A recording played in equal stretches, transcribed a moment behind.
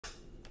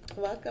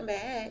Welcome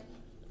back.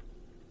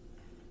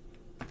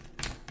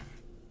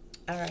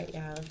 All right,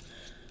 y'all.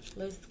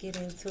 Let's get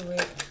into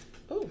it.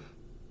 Ooh,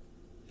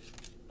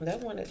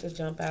 that wanted to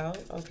jump out.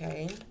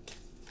 Okay.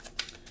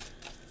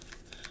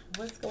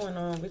 What's going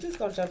on? We're just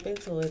going to jump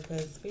into it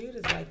because Spirit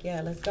is like,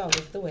 yeah, let's go.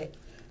 Let's do it.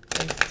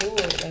 Let's do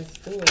it. Let's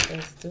do it.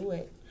 Let's do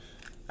it.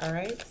 All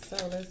right. So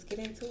let's get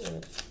into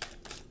it.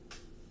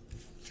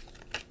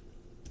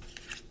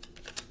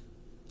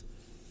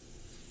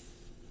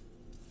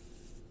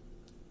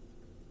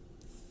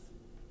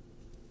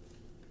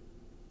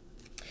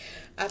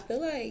 I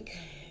feel like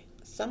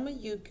some of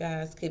you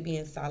guys could be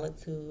in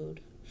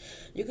solitude.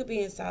 You could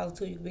be in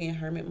solitude. You could be in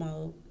hermit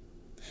mode.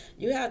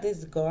 You have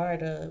this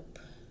guard up.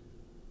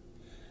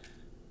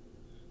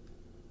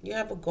 You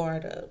have a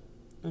guard up.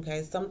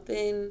 Okay,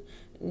 something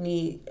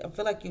need. I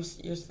feel like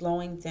you're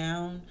slowing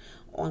down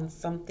on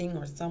something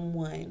or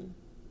someone.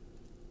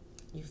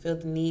 You feel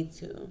the need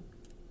to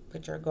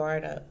put your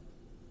guard up.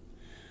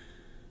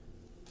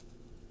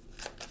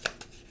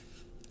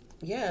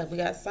 Yeah, we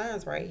got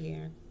signs right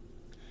here.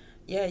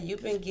 Yeah,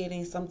 you've been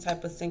getting some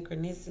type of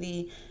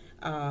synchronicity.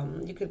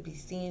 You could be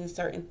seeing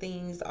certain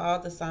things. All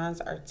the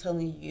signs are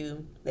telling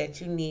you that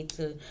you need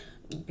to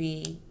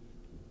be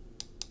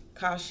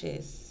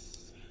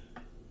cautious.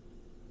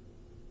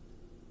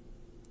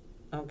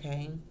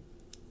 Okay,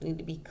 you need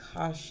to be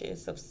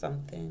cautious of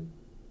something.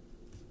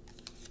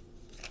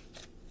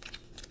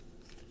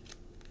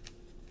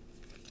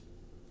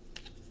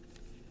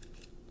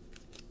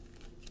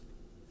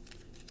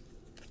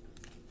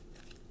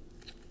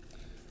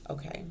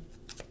 Okay,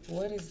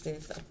 what is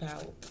this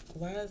about?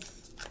 Why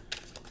is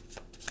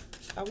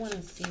I want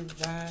to see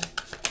why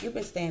you've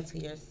been staying to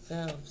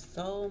yourself,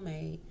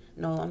 soulmate.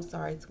 No, I'm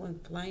sorry, twin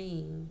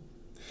flame.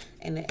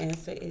 And the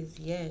answer is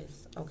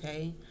yes,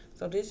 okay?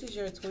 So this is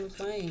your twin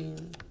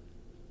flame.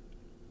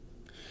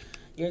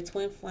 Your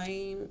twin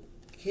flame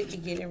could be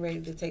getting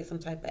ready to take some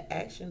type of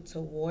action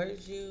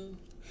towards you.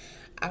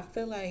 I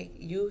feel like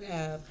you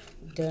have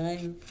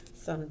done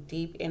some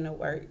deep inner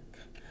work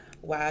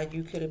while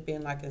you could have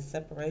been like in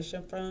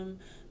separation from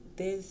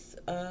this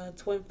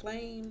twin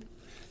flame.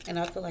 And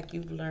I feel like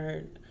you've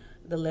learned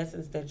the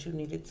lessons that you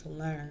needed to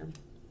learn.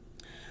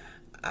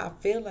 I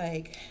feel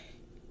like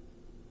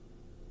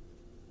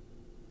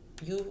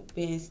you've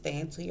been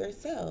staying to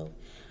yourself.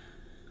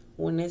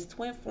 When this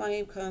twin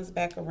flame comes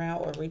back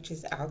around or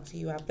reaches out to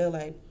you, I feel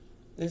like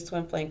this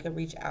twin flame could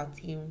reach out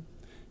to you.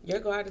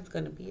 Your guard is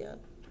going to be up.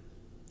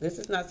 This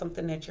is not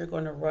something that you're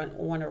going to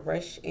want to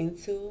rush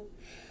into.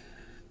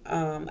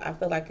 I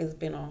feel like it's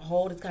been on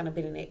hold. It's kind of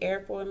been in the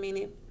air for a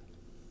minute.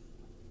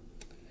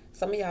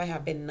 Some of y'all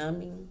have been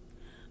numbing,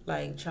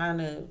 like trying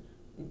to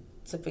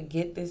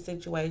forget this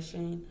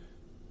situation,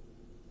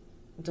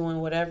 doing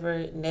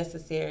whatever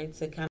necessary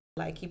to kind of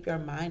like keep your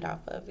mind off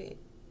of it.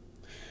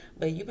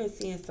 But you've been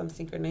seeing some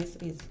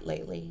synchronicities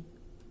lately.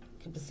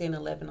 You've been seeing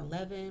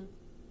 1111,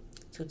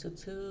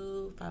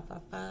 222,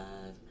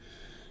 555.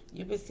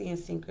 You've been seeing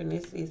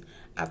synchronicities.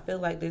 I feel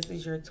like this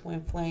is your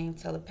twin flame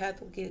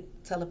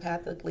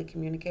telepathically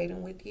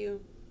communicating with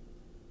you.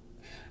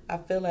 I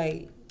feel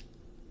like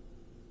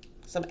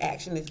some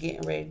action is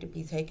getting ready to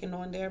be taken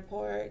on their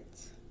part.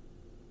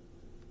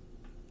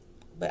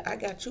 But I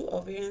got you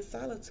over here in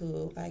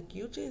solitude. Like,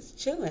 you just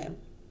chilling.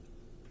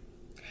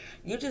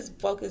 You just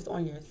focused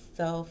on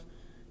yourself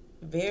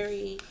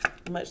very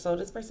much so.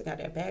 This person got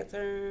their back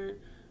turned.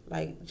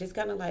 Like, just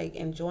kind of like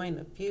enjoying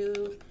the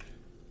view.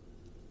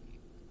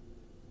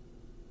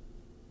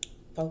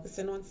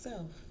 Focusing on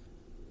self.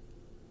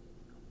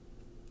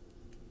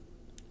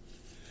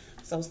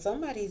 So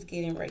somebody's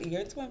getting ready.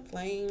 Your twin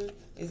flame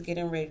is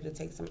getting ready to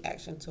take some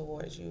action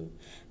towards you.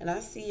 And I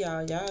see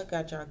y'all. Y'all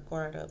got your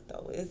guard up,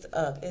 though. It's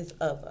up. It's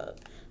up, up.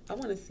 I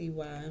want to see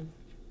why.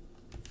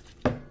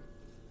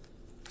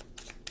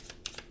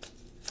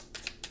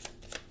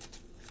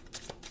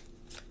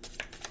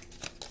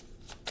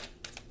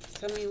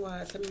 Tell me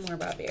why. Tell me more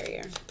about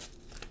barrier.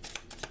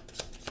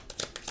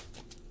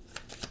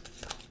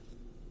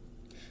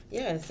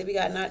 Yeah, see, we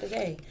got not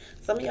today.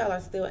 Some of y'all are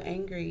still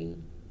angry.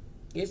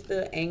 You're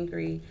still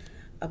angry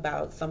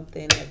about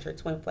something that your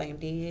twin flame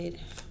did.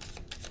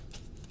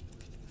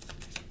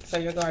 So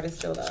your guard is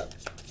still up.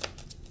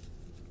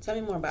 Tell me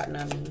more about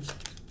numbing.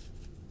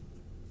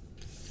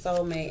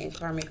 Soulmate and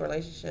karmic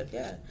relationship.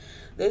 Yeah.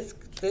 I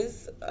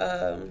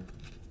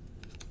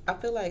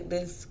feel like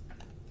this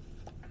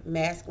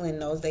masculine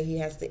knows that he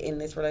has to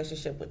end this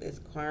relationship with this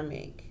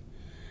karmic.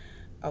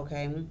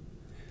 Okay.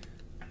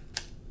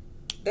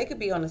 They could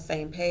be on the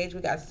same page. We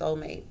got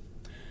soulmate.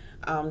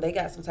 They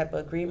got some type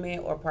of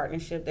agreement or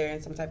partnership. They're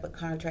in some type of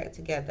contract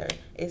together.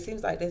 It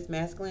seems like this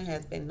masculine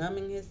has been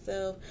numbing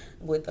himself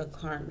with a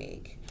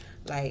karmic.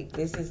 Like,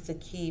 this is to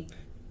keep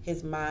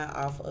his mind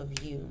off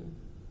of you.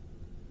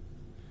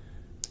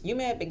 You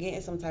may have been getting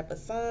some type of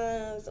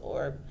signs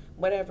or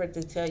whatever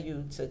to tell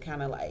you to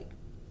kind of like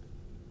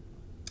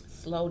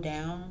slow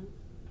down,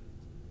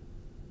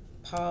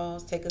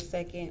 pause, take a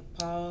second,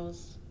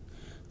 pause.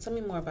 Tell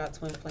me more about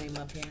twin flame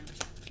up here.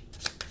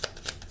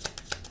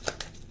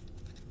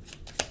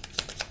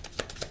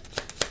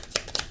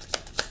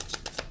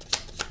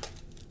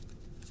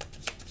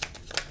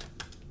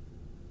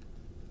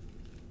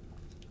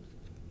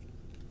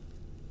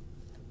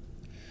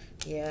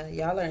 Yeah,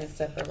 y'all are in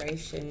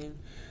separation.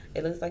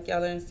 It looks like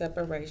y'all are in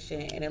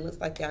separation, and it looks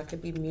like y'all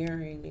could be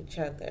mirroring each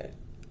other.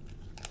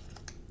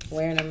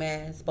 Wearing a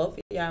mask. Both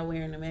of y'all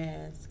wearing a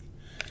mask.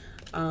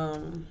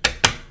 Um,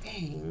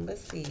 Dang,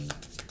 let's see.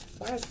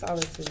 Why is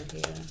solitude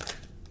here?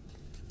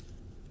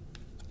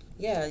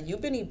 Yeah,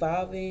 you've been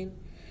evolving.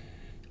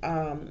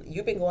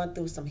 You've been going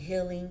through some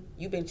healing.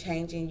 You've been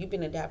changing. You've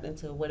been adapting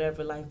to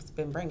whatever life's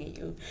been bringing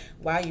you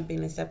while you've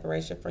been in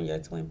separation from your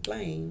twin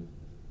flame.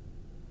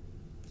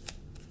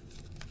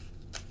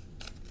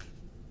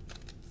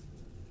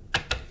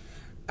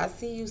 I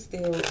see you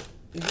still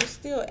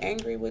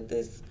angry with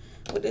this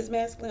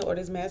masculine, or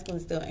this masculine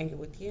is still angry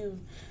with you.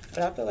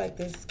 But I feel like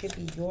this could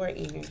be your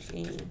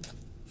energy.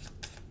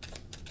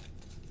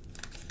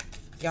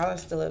 Y'all are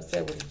still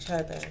upset with each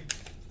other.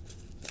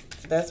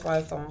 That's why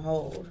it's on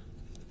hold.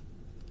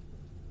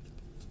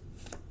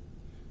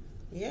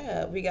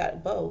 Yeah, we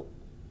got both.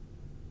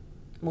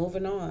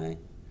 Moving on.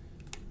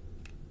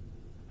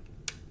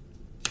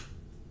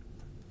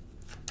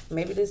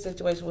 Maybe this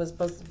situation was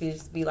supposed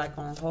to be like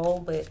on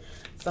hold, but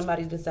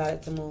somebody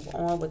decided to move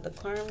on with the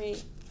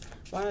karmic.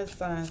 Why is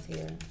signs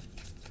here?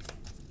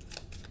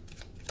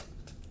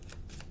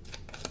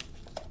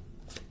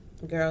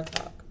 Girl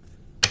talk.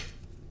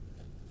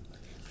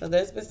 So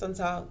there's been some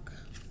talk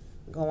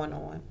going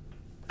on.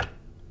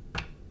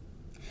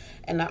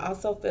 And I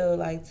also feel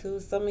like,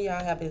 too, some of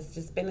y'all have been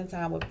just spending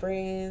time with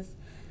friends.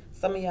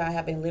 Some of y'all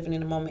have been living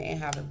in the moment and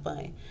having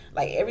fun.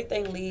 Like,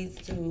 everything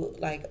leads to,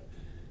 like,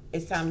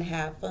 it's time to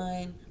have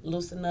fun,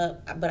 loosen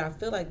up. But I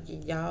feel like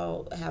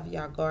y'all have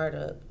y'all guard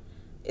up.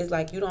 It's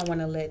like you don't want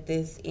to let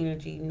this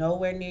energy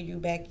nowhere near you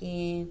back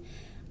in.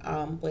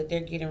 But they're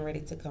getting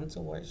ready to come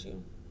towards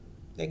you.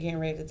 They're getting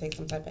ready to take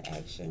some type of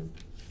action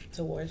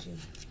towards you.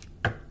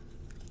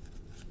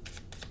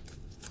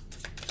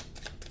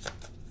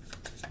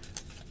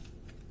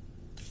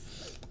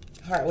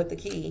 Heart with the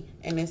key,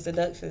 and it's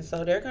seduction.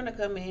 So they're going to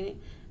come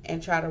in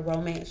and try to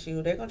romance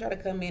you. They're going to try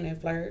to come in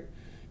and flirt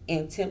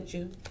and tempt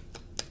you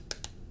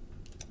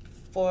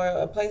for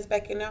a place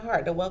back in their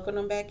heart, to welcome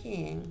them back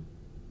in.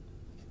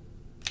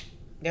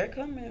 They're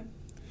coming.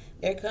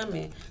 They're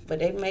coming. But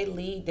they may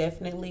lead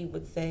definitely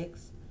with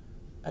sex,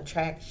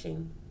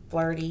 attraction,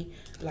 flirty,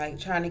 like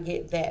trying to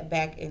get that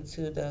back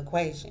into the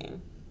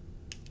equation.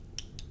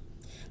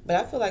 But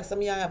I feel like some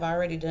of y'all have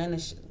already done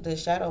the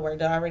shadow work.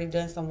 They've already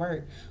done some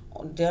work,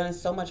 done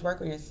so much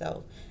work on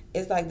yourself.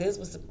 It's like this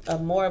was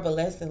more of a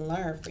lesson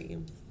learned for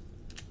you.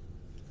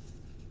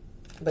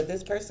 But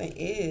this person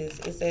is,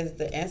 it says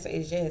the answer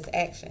is yes,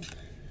 action.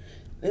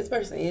 This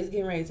person is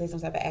getting ready to take some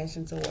type of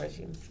action towards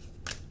you.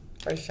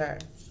 For sure.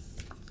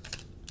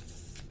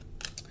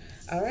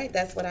 All right,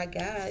 that's what I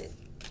got.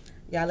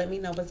 Y'all let me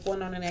know what's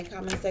going on in that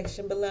comment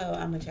section below.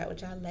 I'm going to chat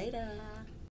with y'all later.